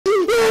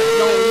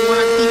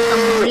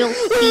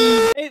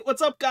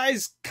What's up,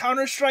 guys?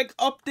 Counter-Strike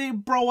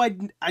update, bro.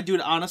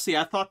 Dude, honestly,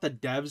 I thought the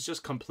devs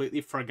just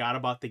completely forgot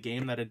about the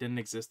game, that it didn't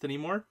exist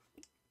anymore.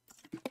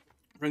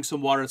 Drink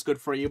some water, it's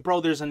good for you. Bro,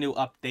 there's a new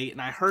update,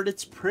 and I heard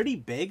it's pretty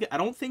big. I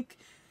don't think...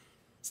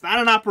 It's not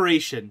an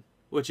operation,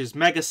 which is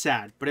mega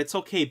sad, but it's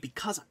okay,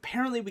 because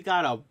apparently we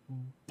got a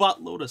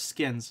buttload of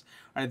skins.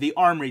 Alright, the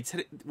Armory.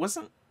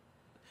 What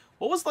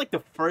was, like,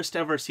 the first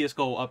ever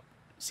CSGO up...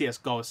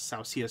 CSGO is how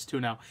CS2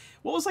 now.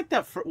 What was like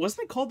that?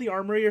 Wasn't it called the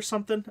Armory or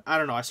something? I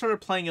don't know. I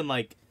started playing in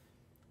like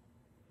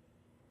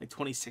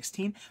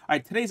 2016. All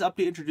right, today's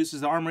update introduces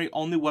the Armory,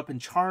 all new weapon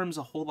charms,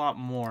 a whole lot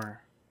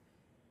more.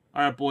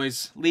 All right,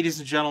 boys, ladies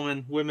and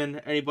gentlemen,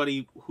 women,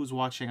 anybody who's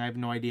watching, I have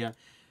no idea.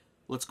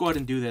 Let's go ahead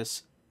and do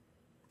this.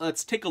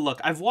 Let's take a look.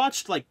 I've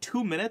watched like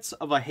 2 minutes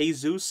of a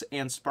Jesus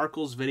and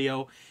Sparkles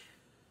video.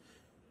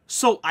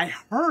 So I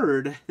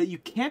heard that you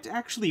can't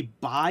actually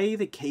buy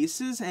the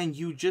cases and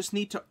you just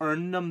need to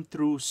earn them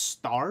through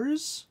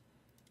stars.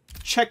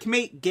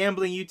 Checkmate,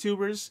 gambling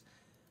YouTubers.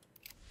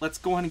 Let's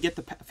go ahead and get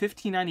the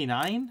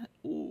 $15.99.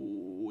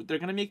 Ooh, they're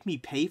gonna make me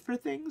pay for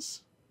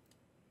things?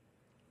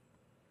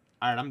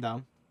 Alright, I'm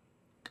down.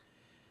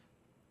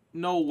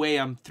 No way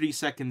I'm 3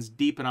 seconds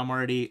deep and I'm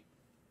already...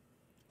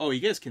 Oh,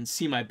 you guys can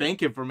see my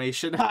bank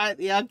information.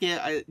 Yeah,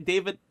 okay.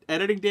 David,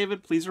 editing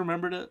David, please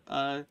remember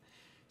to...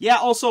 Yeah,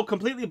 also,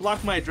 completely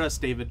block my address,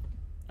 David.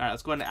 Alright,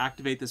 let's go ahead and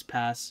activate this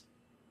pass.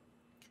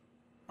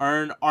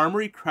 Earn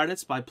Armory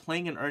credits by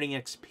playing and earning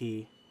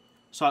XP.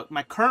 So,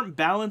 my current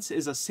balance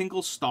is a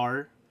single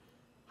star.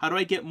 How do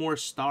I get more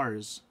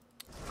stars?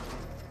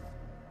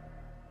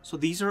 So,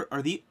 these are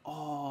the...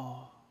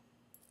 Oh.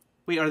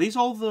 Wait, are these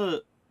all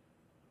the...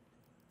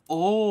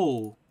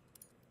 Oh.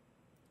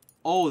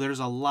 Oh, there's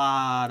a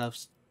lot of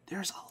stuff.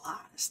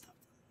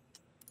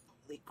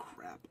 Holy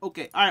crap.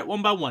 Okay, alright,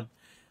 one by one.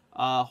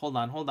 Hold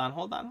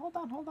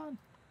on.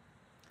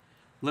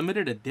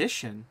 Limited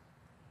edition?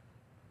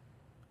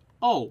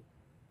 Oh.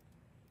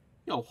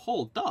 Yo,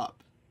 hold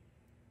up.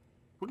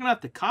 We're gonna have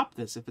to cop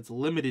this if it's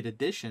limited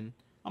edition.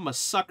 I'm a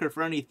sucker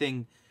for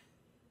anything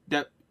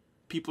that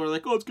people are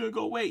like, oh, it's gonna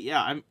go away.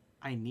 Yeah,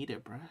 I need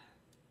it, bruh.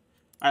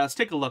 Alright, let's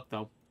take a look,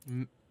 though.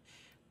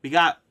 We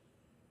got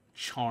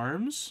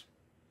charms.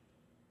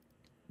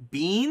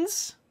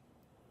 Beans?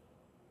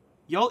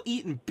 Y'all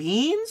eating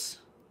beans?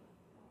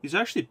 These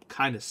are actually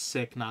kind of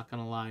sick, not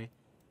gonna lie.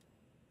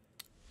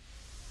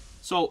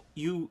 So,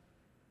 Dude,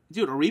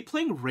 are we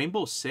playing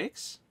Rainbow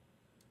Six?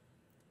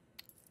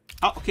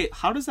 Oh, okay,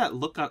 how does that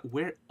look at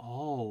where...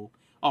 Oh,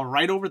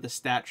 right over the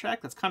stat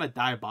track? That's kind of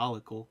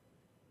diabolical.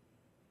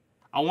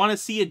 I want to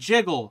see a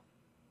jiggle.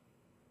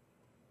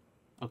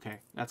 Okay,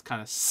 that's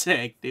kind of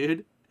sick,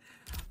 dude.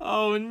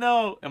 Oh,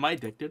 no. Am I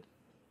addicted?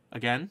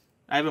 Again?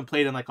 I haven't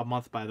played in like a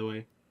month, by the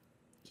way.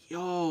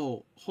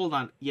 Yo, hold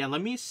on. Yeah,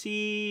 let me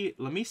see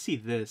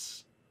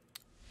this.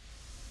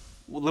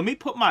 Well, let me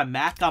put my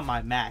Mac on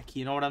my Mac.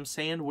 You know what I'm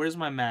saying? Where's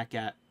my Mac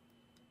at?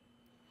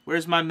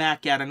 Where's my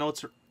Mac at? I know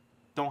it's...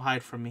 Don't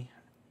hide from me.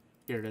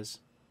 Here it is.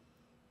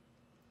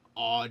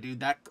 Oh, dude,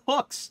 that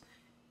cooks.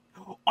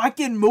 I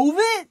can move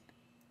it?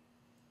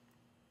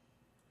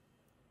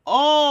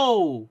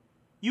 Oh!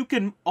 You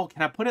can... Oh,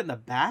 can I put it in the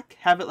back?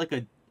 Have it like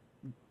a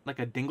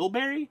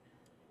dingleberry?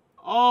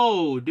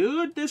 Oh,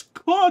 dude, this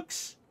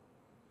cooks!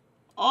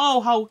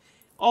 Oh,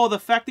 the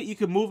fact that you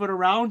can move it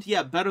around?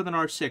 Yeah, better than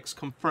R6.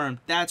 Confirmed.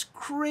 That's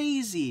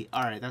crazy.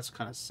 Alright, that's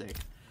kind of sick.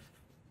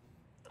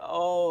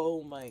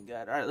 Oh, my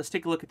God. Alright, let's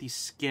take a look at these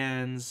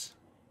skins.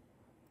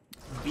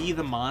 Be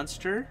the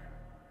monster.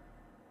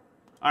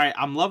 Alright,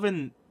 I'm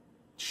loving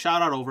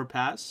Shout Out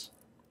Overpass.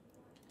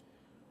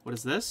 What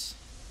is this?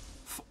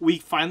 We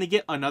finally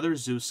get another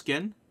Zeus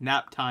skin.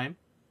 Nap time.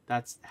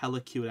 That's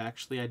hella cute,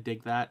 actually. I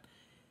dig that.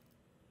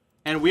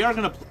 And we are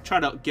going to try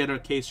to get a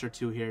case or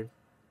two here.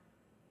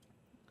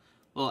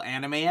 Little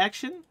anime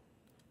action?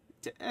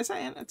 Is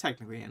that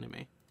technically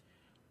anime?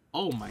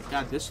 Oh my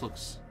God, this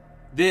looks...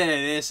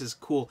 This is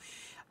cool.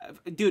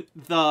 Dude,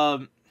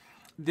 the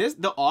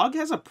AUG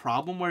has a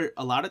problem where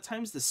a lot of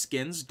times the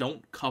skins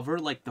don't cover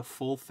like the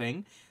full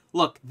thing.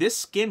 Look, this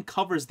skin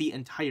covers the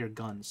entire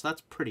gun, so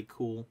that's pretty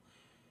cool.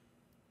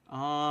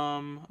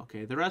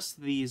 Okay, the rest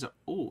of these...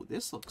 Oh,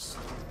 this looks...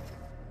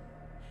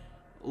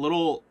 A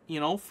little, you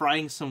know,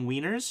 frying some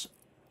wieners.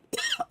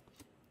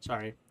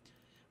 Sorry.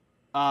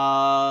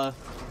 Oh,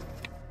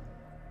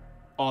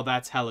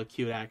 that's hella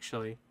cute,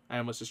 actually. I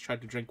almost just tried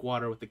to drink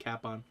water with the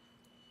cap on.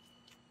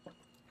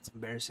 It's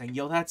embarrassing.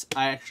 Yo, I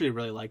actually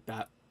really like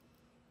that.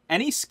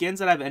 Any skins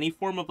that have any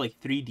form of,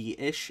 like,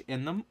 3D-ish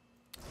in them.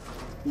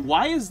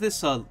 Why is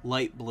this a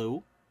light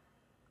blue?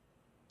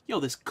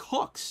 Yo, this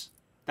cooks.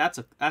 That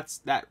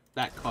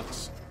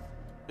cooks.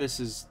 This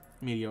is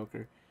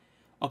mediocre.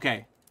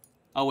 Okay.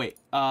 Oh, wait.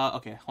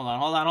 Okay. Hold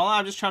on.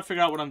 I'm just trying to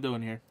figure out what I'm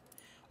doing here.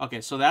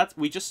 Okay, so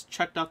we just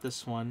checked out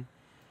this one.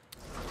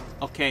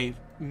 Okay,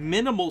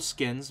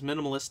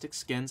 minimalistic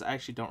skins. I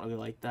actually don't really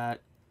like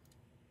that.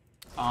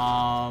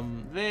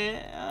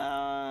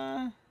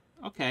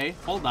 Okay,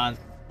 hold on.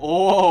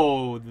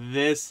 Oh,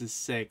 this is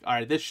sick.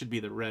 Alright, this should be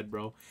the red,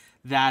 bro.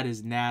 That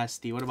is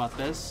nasty. What about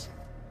this?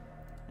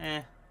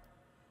 Eh.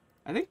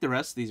 I think the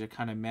rest of these are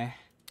kind of meh.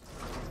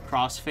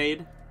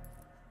 Crossfade.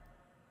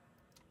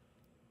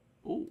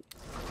 Ooh.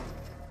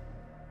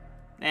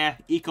 Nah,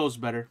 Eco's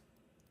better.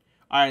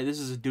 Alright, this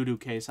is a doo-doo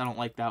case. I don't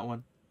like that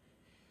one.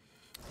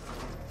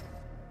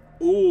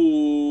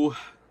 Ooh.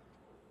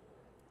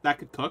 That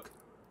could cook.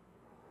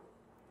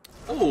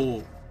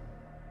 Ooh.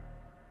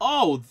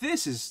 Oh,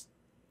 this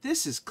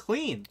is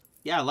clean.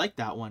 Yeah, I like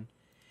that one.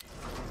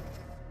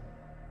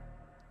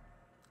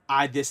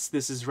 This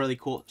is really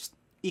cool.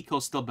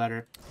 Eco's still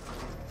better.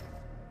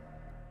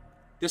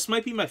 This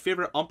might be my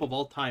favorite ump of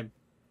all time.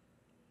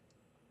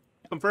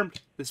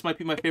 Confirmed. This might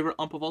be my favorite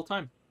ump of all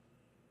time.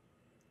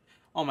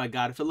 Oh my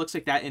god, if it looks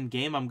like that in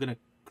game, I'm gonna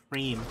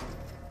cream.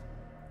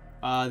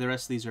 The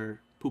rest of these are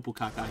poo-poo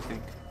caca, I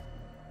think.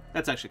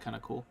 That's actually kind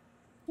of cool.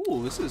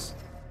 Ooh, that's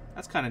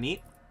kind of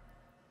neat.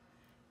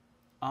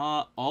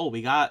 Oh,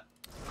 we got...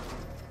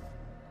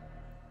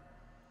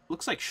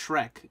 Looks like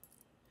Shrek.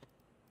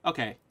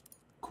 Okay,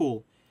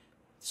 cool.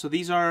 So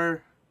these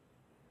are...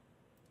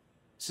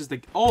 This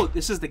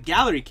is the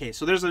gallery case.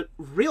 So there's a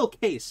real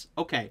case.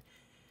 Okay.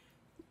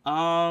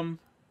 Ooh.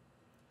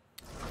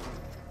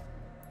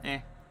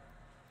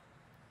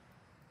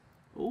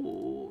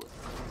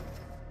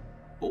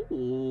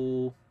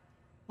 Ooh.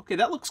 Okay,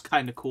 that looks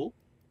kind of cool.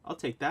 I'll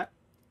take that.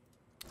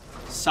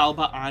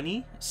 Saiba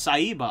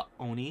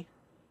Oni.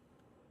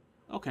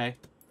 Okay.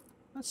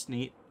 That's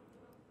neat.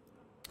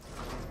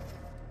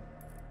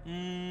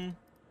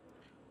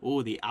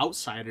 Ooh, The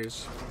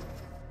Outsiders.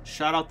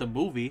 Shout out the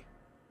movie.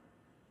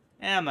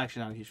 I'm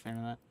actually not a huge fan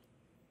of that.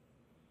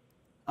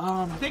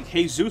 I think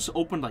Jesus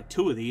opened like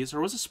 2 of these. Or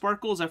was it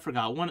Sparkles? I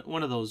forgot.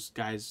 One of those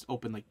guys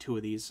opened like 2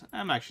 of these.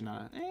 I'm actually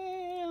not...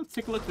 let's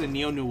take a look at the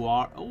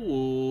Neo-Noir.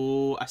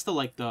 Ooh, I still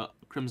like the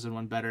Crimson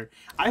one better.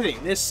 I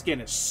think this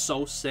skin is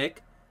so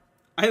sick.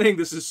 I think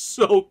this is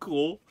so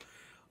cool.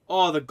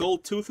 Oh, the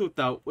gold tooth with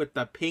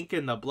the pink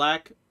and the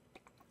black.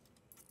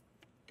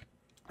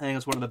 I think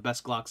it's one of the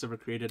best Glocks ever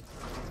created.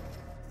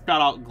 Shout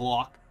out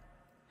Glock.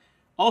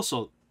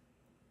 Also...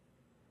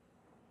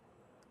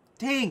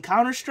 Dang,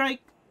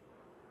 Counter-Strike?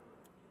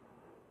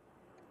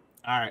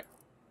 Alright.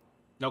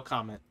 No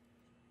comment.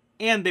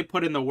 And they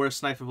put in the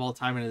worst knife of all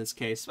time into this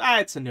case.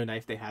 It's a new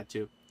knife. They had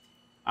to.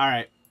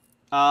 Alright.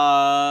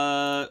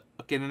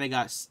 Okay, then they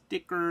got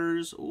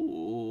stickers.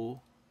 Ooh.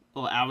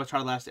 Little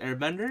Avatar Last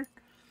Airbender.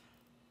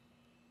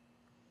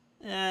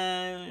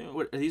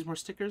 What, are these more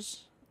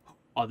stickers?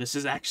 Oh, this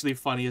is actually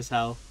funny as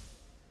hell.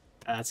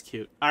 That's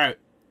cute. Alright.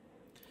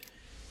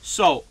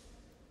 So.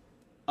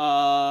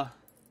 Oh.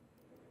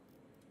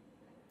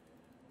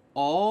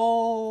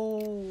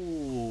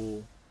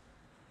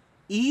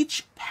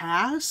 Each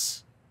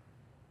pass?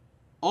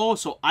 Oh,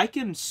 so I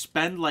can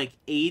spend like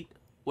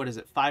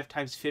 5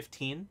 times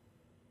 15?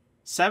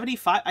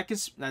 75?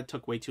 That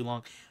took way too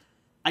long.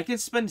 I can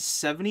spend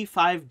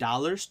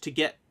 $75 to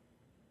get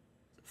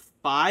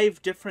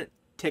 5 different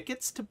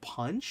tickets to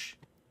punch?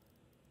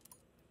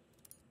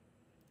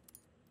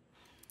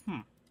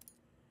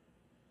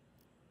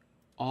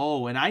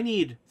 Oh, and I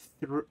need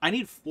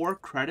 4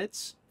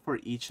 credits for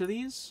each of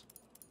these?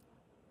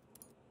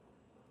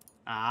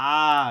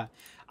 Ah,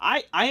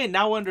 I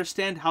now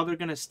understand how they're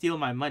gonna steal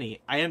my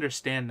money. I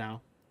understand now.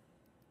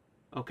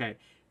 Okay.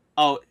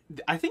 Oh,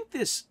 I think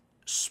this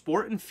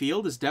Sport and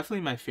Field is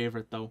definitely my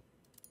favorite, though.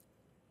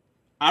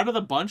 Out of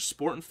the bunch,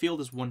 Sport and Field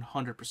is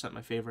 100%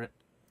 my favorite.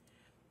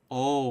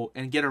 Oh,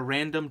 and get a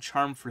random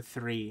charm for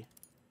 3.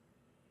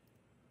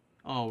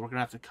 Oh, we're gonna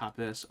have to cop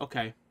this.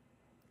 Okay.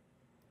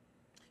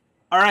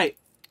 Alright.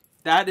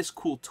 That is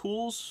cool.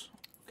 Tools.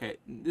 Okay,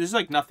 this is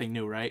like nothing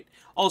new, right?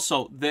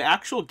 Also, the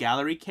actual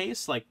gallery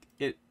case, like,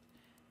 it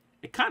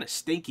kind of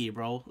stinky,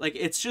 bro. Like,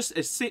 it's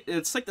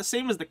like the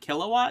same as the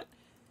Kilowatt.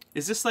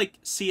 Is this like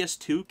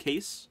CS2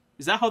 case?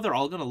 Is that how they're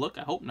all gonna look?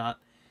 I hope not,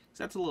 because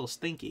that's a little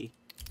stinky.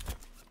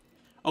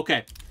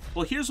 Okay,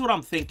 well, here's what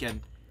I'm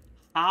thinking.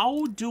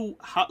 How do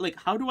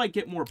I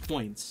get more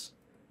points?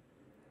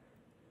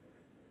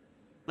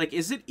 Like,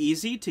 is it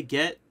easy to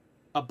get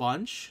a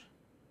bunch?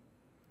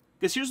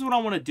 Because here's what I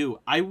want to do.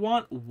 I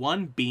want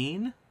 1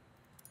 bean.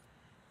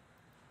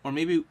 Or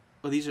maybe...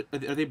 Oh,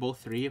 are they both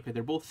 3? Okay,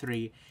 they're both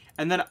 3.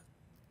 And then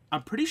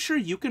I'm pretty sure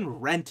you can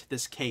rent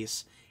this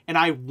case. And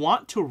I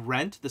want to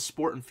rent the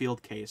Sport and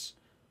Field case.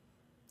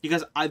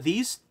 Because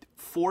these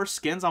 4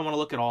 skins, I want to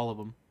look at all of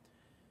them.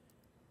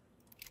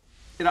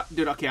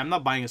 Dude, okay, I'm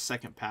not buying a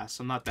second pass.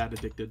 I'm not that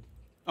addicted.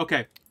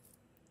 Okay.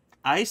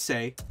 I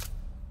say,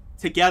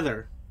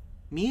 together,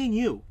 me and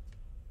you.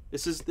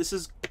 This is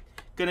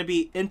going to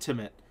be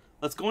intimate.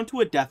 Let's go into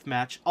a death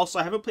match. Also,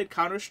 I haven't played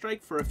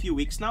Counter-Strike for a few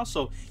weeks now,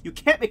 so you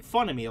can't make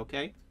fun of me,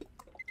 okay?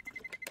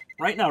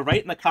 Right now,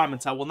 write in the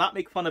comments, I will not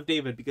make fun of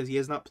David because he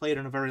has not played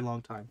in a very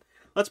long time.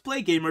 Let's play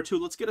a game or two,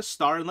 let's get a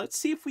star, and let's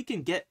see if we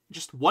can get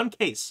just 1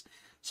 case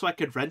so I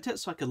could rent it,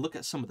 so I could look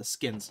at some of the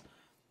skins.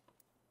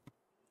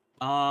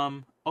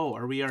 Oh,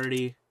 are we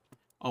already...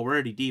 Oh, we're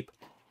already deep.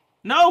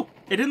 No!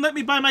 It didn't let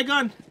me buy my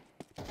gun!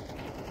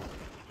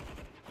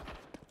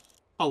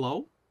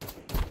 Hello?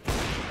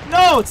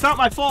 No, it's not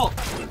my fault!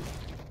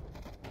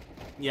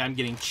 Yeah, I'm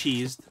getting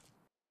cheesed.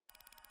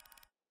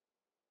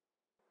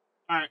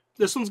 Alright,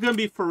 this one's gonna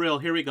be for real.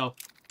 Here we go.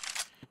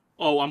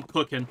 Oh, I'm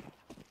cooking.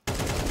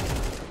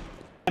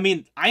 I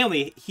mean,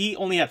 he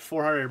only had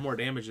 400 more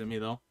damage than me,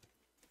 though.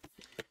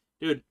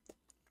 Dude.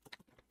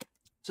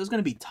 This is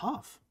gonna be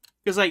tough.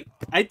 Because, like,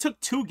 I took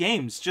 2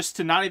 games just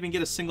to not even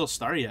get a single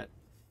star yet.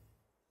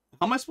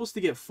 How am I supposed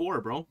to get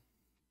 4, bro?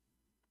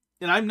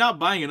 And I'm not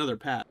buying another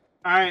pack.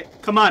 Alright,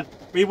 come on.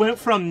 We went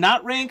from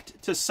not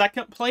ranked to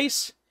 2nd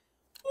place.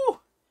 Woo.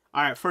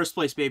 Alright, 1st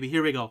place, baby.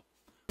 Here we go.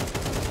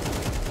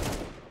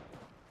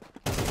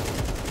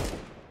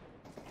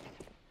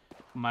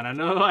 Come on,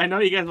 I know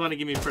you guys want to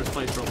give me 1st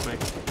place real quick.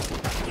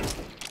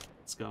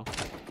 Let's go.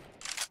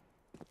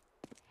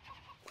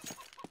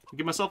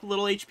 Give myself a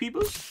little HP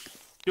boost.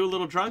 Do a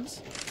little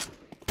drugs.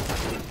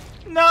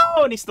 No!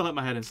 And he still hit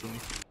my head instantly.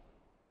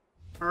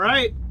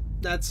 Alright,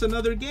 that's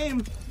another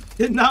game.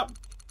 Did not...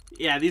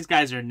 Yeah, these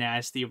guys are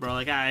nasty, bro.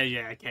 Like,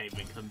 I can't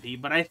even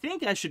compete. But I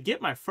think I should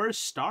get my 1st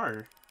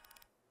star.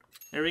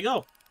 There we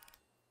go.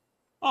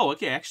 Oh,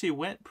 okay, actually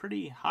went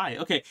pretty high.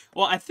 Okay,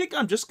 well, I think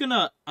I'm just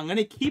gonna... I'm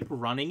gonna keep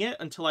running it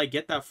until I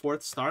get that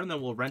 4th star, and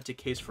then we'll rent a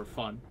case for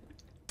fun.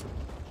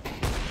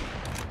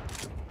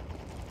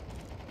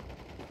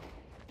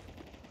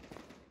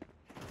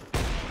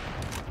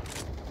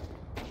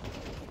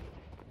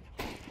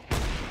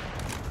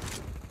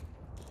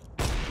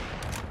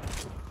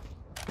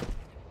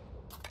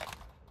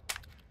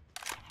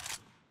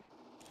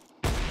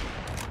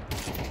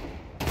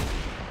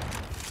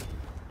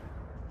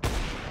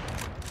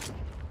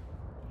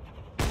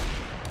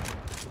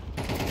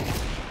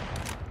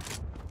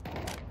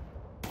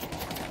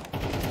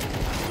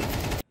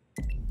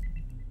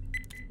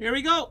 Here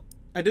we go.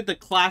 I did the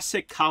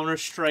classic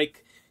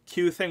Counter-Strike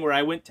Q thing where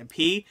I went to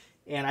pee,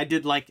 and I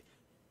did, like,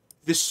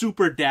 the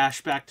super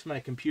dash back to my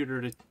computer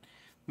to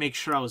make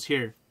sure I was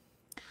here.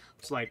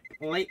 It's like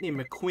Lightning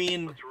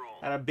McQueen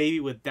had a baby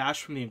with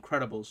Dash from The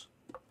Incredibles.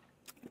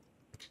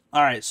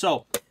 Alright,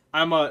 so,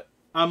 I'm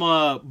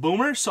a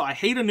boomer, so I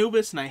hate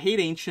Anubis and I hate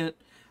Ancient.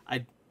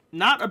 I'm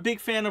not a big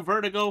fan of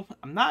Vertigo.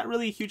 I'm not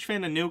really a huge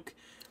fan of Nuke.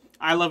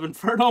 I love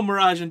Inferno,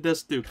 Mirage, and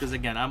Disc Duke, because,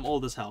 again, I'm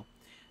old as hell.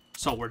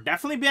 So we're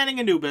definitely banning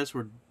Anubis.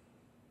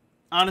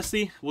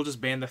 Honestly, we'll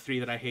just ban the 3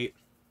 that I hate.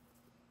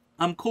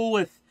 I'm cool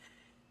with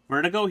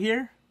Vertigo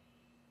here.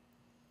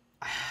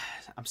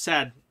 I'm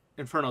sad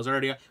Inferno's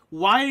already...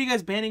 Why are you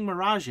guys banning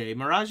Mirage?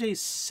 Mirage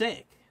is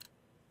sick.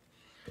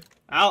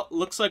 Well,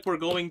 looks like we're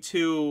going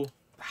to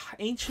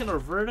Ancient or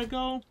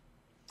Vertigo.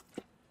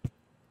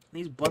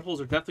 These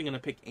buttholes are definitely going to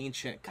pick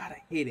Ancient. God,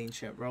 I hate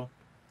Ancient, bro.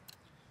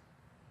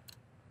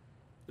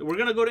 We're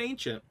going to go to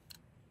Ancient.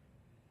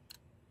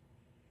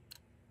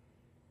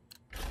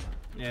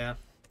 Yeah.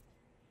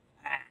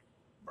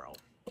 Bro.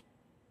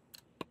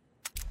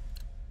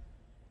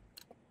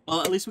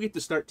 Well, at least we get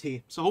to start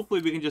T. So hopefully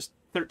we can just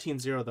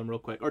 13-0 them real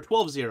quick. Or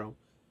 12-0.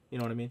 You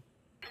know what I mean?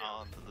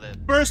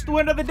 First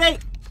win of the day!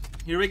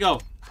 Here we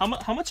go. How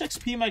much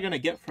XP am I going to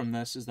get from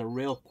this is the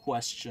real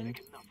question.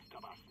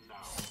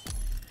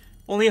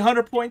 Only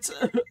 100 points?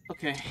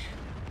 Okay.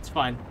 It's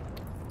fine.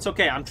 It's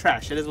okay. I'm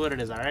trash. It is what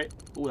it is, alright?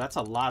 Ooh, that's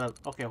a lot of...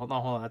 Okay, hold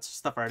on. That's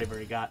stuff I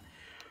already got.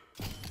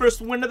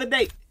 First win of the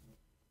day.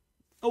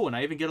 Oh, and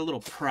I even get a little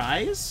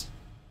prize?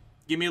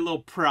 Give me a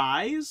little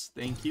prize.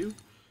 Thank you.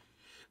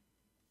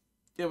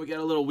 Yeah, we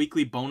got a little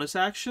weekly bonus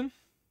action.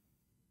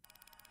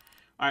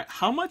 Alright,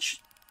 how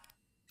much...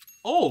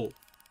 Oh!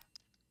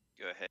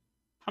 Go ahead.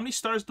 How many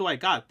stars do I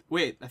got?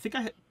 Wait, I think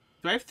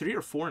do I have 3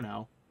 or 4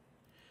 now?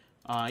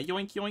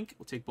 Yoink, yoink.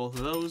 We'll take both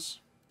of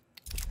those.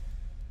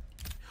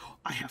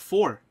 I have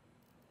 4.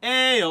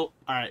 Ayo!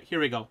 Alright,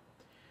 here we go.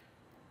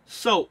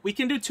 So, we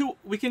can do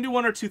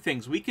 1 or 2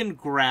 things. We can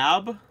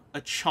grab a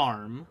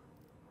charm,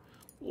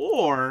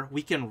 or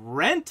we can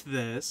rent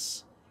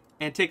this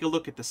and take a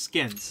look at the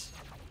skins.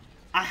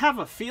 I have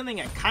a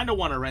feeling I kind of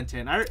want to rent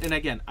it, and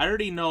again, I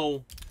already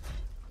know.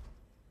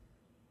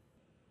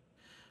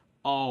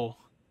 Oh,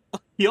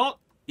 yo,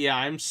 yeah,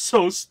 I'm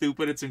so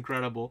stupid. It's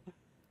incredible.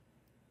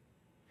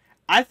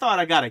 I thought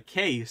I got a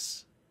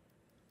case.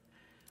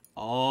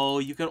 Oh,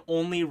 you can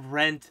only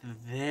rent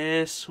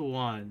this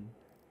one.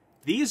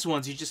 These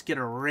ones, you just get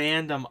a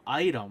random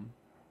item.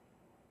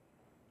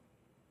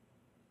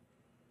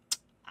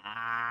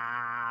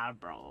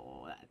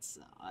 Bro, that's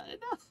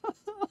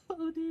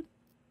no, dude.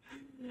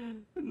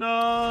 No,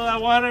 I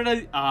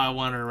wanted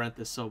to rent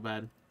this so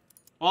bad.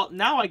 Well,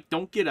 now I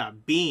don't get a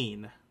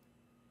bean.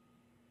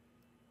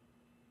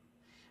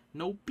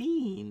 No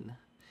bean.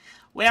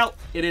 Well,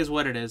 it is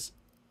what it is.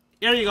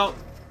 Here you go.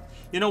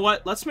 You know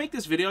what? Let's make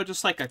this video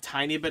just like a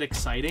tiny bit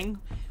exciting.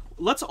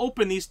 Let's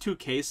open these 2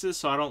 cases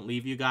so I don't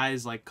leave you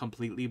guys like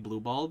completely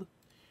blue-balled.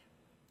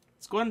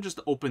 Let's go ahead and just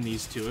open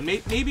these 2, and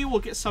maybe we'll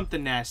get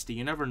something nasty.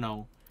 You never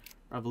know.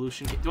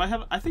 Revolution. Do I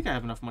have... I think I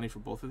have enough money for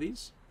both of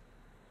these.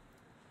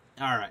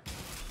 Alright.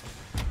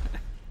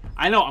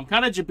 I know, I'm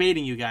kind of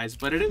debating you guys,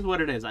 but it is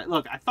what it is.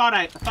 Look, I thought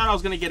I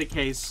was going to get a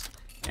case.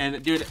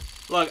 And, dude,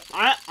 look,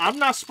 I'm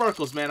not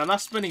Sparkles, man. I'm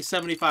not spending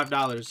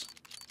 $75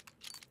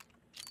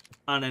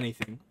 on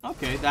anything.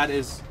 Okay, that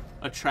is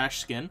a trash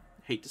skin.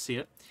 Hate to see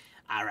it.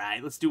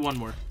 Alright, let's do one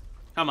more.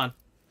 Come on.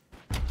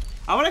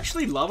 I would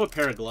actually love a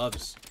pair of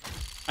gloves.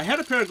 I had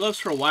a pair of gloves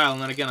for a while,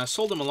 and then again, I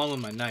sold them along with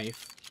my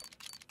knife.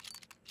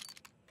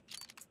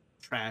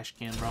 Trash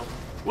can, bro.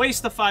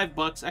 Waste the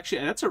 $5.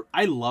 Actually,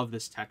 I love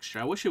this texture.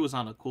 I wish it was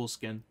on a cool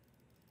skin.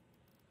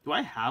 Do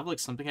I have, like,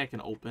 something I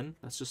can open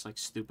that's just, like,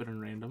 stupid and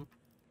random?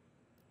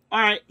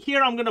 Alright,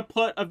 here I'm going to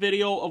put a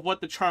video of what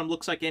the charm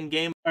looks like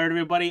in-game. Alright,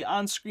 everybody,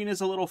 on screen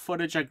is a little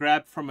footage I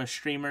grabbed from a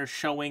streamer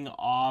showing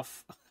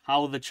off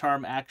how the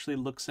charm actually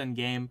looks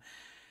in-game.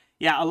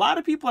 Yeah, a lot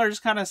of people are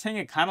just kind of saying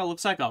it kind of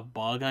looks like a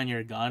bug on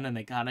your gun, and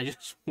they kind of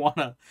just want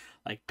to,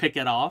 like, pick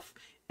it off.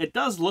 It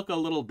does look a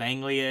little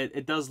dangly.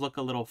 It does look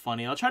a little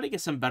funny. I'll try to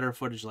get some better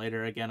footage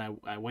later. Again,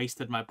 I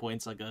wasted my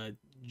points like a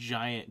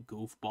giant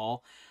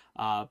goofball.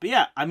 But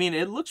yeah, I mean,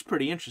 it looks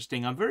pretty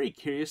interesting. I'm very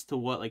curious to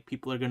what, like,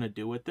 people are going to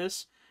do with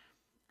this.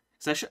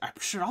 Because I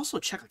should also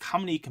check, like, how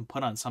many you can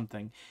put on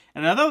something.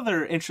 And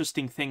another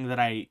interesting thing that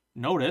I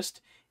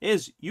noticed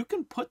is you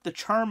can put the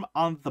charm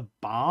on the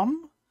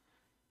bomb.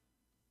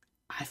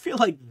 I feel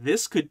like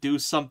this could do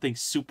something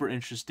super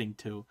interesting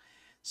too.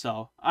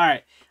 So,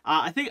 alright.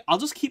 I think I'll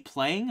just keep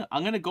playing.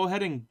 I'm going to go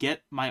ahead and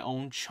get my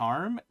own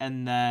charm.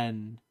 And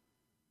then,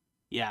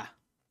 yeah.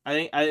 I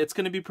think it's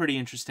going to be pretty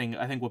interesting,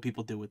 I think, what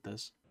people do with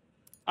this.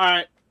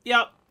 Alright.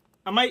 Yep.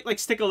 I might, like,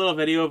 stick a little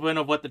video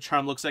of what the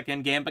charm looks like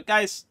in-game. But,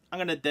 guys, I'm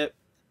going to dip.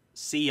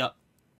 See ya.